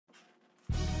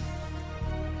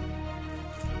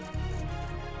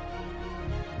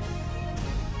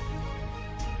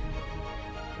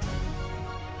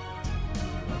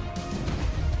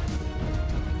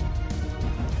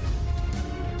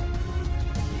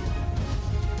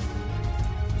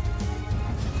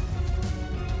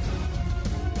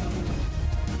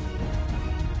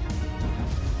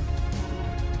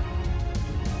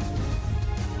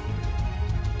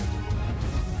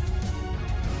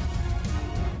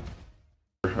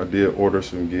I did order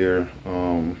some gear.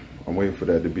 I'm waiting for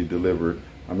that to be delivered.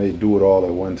 I may do it all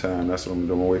at one time. That's what I'm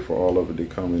doing. I'm waiting for all of it to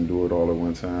come and do it all at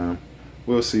one time.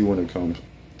 We'll see when it comes.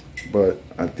 But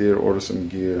I did order some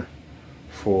gear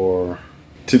to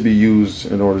be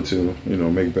used in order to, you know,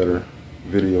 make better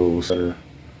videos, better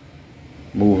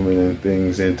movement and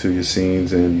things into your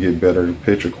scenes, and get better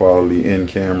picture quality in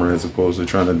camera as opposed to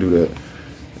trying to do that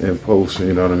in post,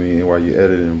 you know what I mean, while you're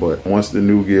editing. But once the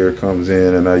new gear comes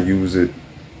in and I use it,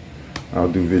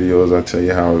 I'll do videos. I'll tell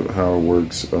you how it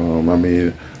works. I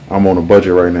mean, I'm on a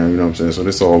budget right now, you know what I'm saying? So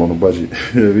this all on a budget.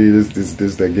 I mean,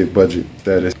 this that get budget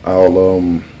status.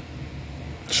 I'll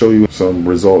show you some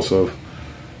results of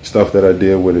stuff that I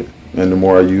did with it. And the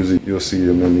more I use it, you'll see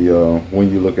them in the, when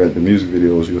you look at the music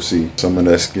videos, you'll see some of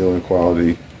that skill and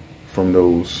quality from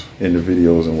those in the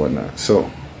videos and whatnot. So,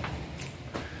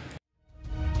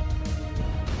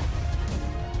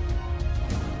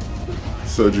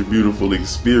 such a beautiful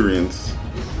experience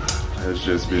has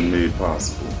just been made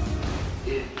possible.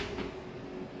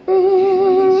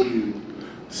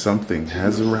 Something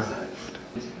has arrived.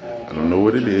 I don't know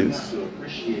what it is,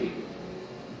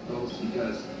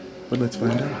 but let's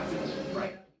find out.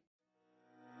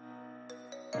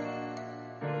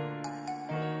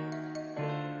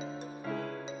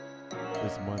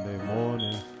 It's Monday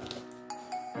morning.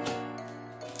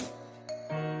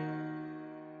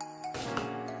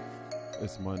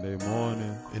 It's Monday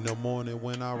morning. In the morning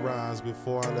when I rise,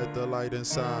 before I let the light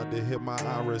inside to hit my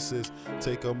irises,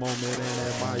 take a moment and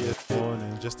admire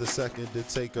morning. Just a second to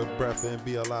take a breath and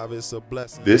be alive. It's a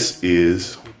blessing. This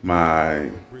is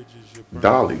my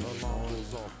dolly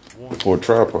for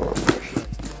tripod.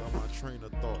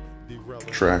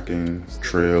 Tracking,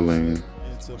 trailing,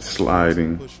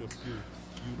 sliding.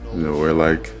 You know,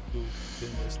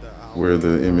 where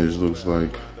the image looks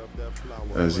like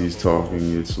as he's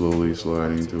talking, it's slowly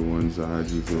sliding to one side,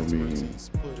 you feel me?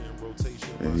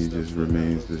 And he just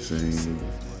remains the same.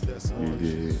 You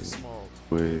did.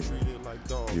 Wait,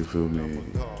 you feel me?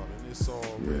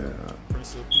 Yeah.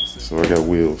 So I got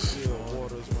wheels.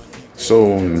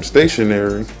 So I'm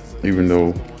stationary, even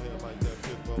though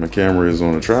my camera is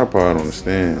on a tripod on a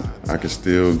stand, I can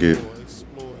still get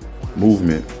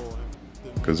movement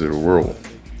because of the roll.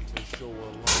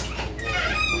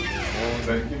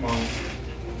 Thank you, Mom.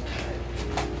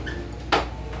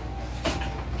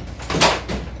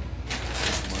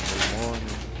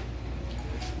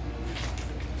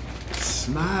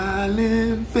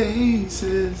 Smiling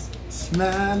faces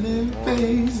sometimes.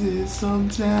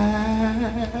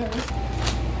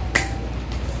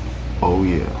 Oh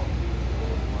yeah.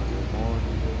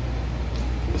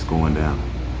 It's going down.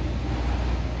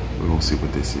 We're gonna see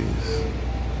what this is.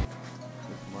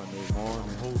 Monday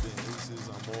morning, holding aces,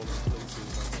 I'm all in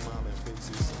places, I'm smiling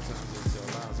faces. Sometimes they tell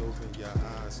lies, open your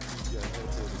eyes, keep your head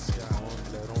to the sky. On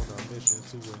that on a mission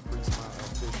to increase my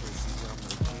efficiency. I'm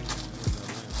the king in the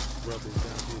land, rub it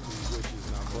down, give me wishes.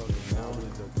 Not bugging now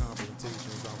in the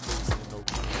confrontations, I'm facing no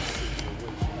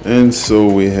situation. And so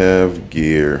we have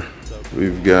gear.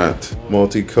 We've got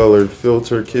multicolored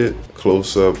filter kit,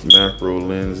 close-up macro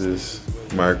lenses,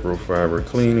 microfiber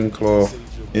cleaning cloth,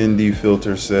 ND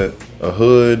filter set, a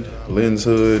hood, lens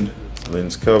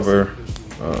cover,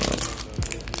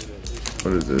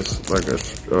 what is this, like a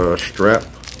strap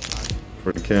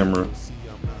for the camera,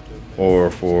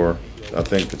 or for, I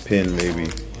think, the pin, maybe,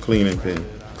 cleaning pin,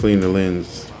 clean the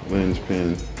lens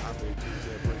pin.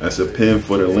 That's a pin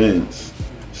for the lens.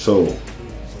 So,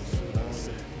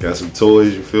 got some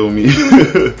toys, you feel me?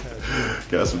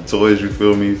 Got some toys, you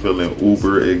feel me? Feeling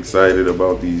uber excited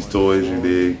about these toys, you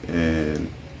dig? And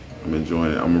I'm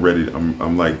enjoying it. I'm ready.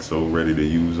 I'm like so ready to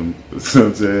use them. You know what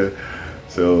I'm saying?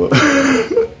 So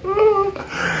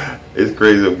it's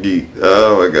crazy. I'm geeked.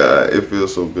 Oh my God, it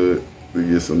feels so good to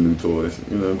get some new toys.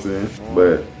 You know what I'm saying?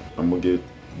 But I'm gonna get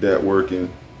that working,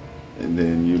 and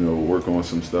then, you know, work on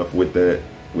some stuff with that,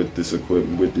 with this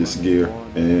equipment, with this gear,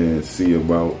 and see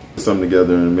about something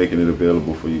together and making it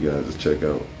available for you guys to check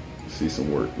out, see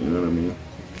some work, you know what I mean?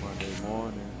 Monday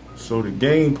morning. So the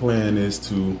game plan is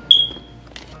to,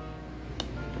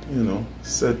 you know,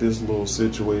 set this little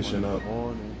situation up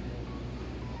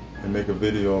and make a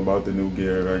video about the new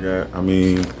gear that I got. I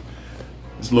mean,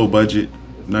 it's low budget,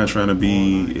 not trying to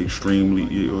be extremely,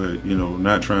 you know,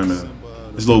 not trying to,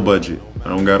 it's low budget. I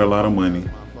don't got a lot of money,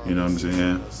 you know what I'm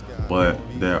saying? But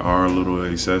there are little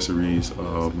accessories,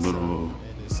 little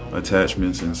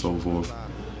attachments and so forth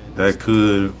that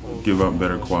could give out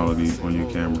better quality on your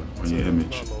camera, on your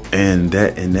image. And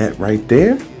that right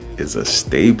there is a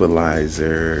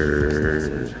stabilizer.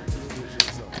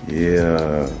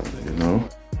 Yeah, you know.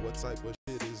 What type of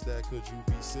shit is that? Could you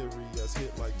be serious?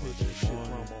 Hit like shit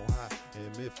from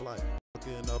mid-flight.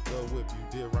 Fucking up the whip,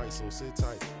 you did right, so sit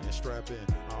tight and strap in.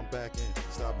 I'm backing,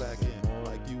 stop backing,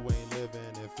 like you ain't living.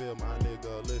 And feel my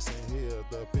nigga, listen here,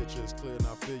 the picture's clear.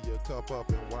 Now fill your cup up,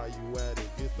 and while you at it,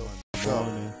 get the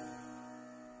morning.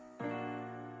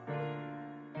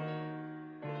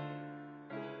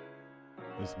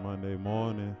 It's Monday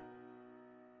morning.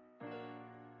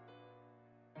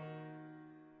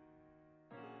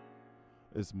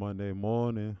 It's Monday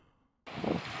morning.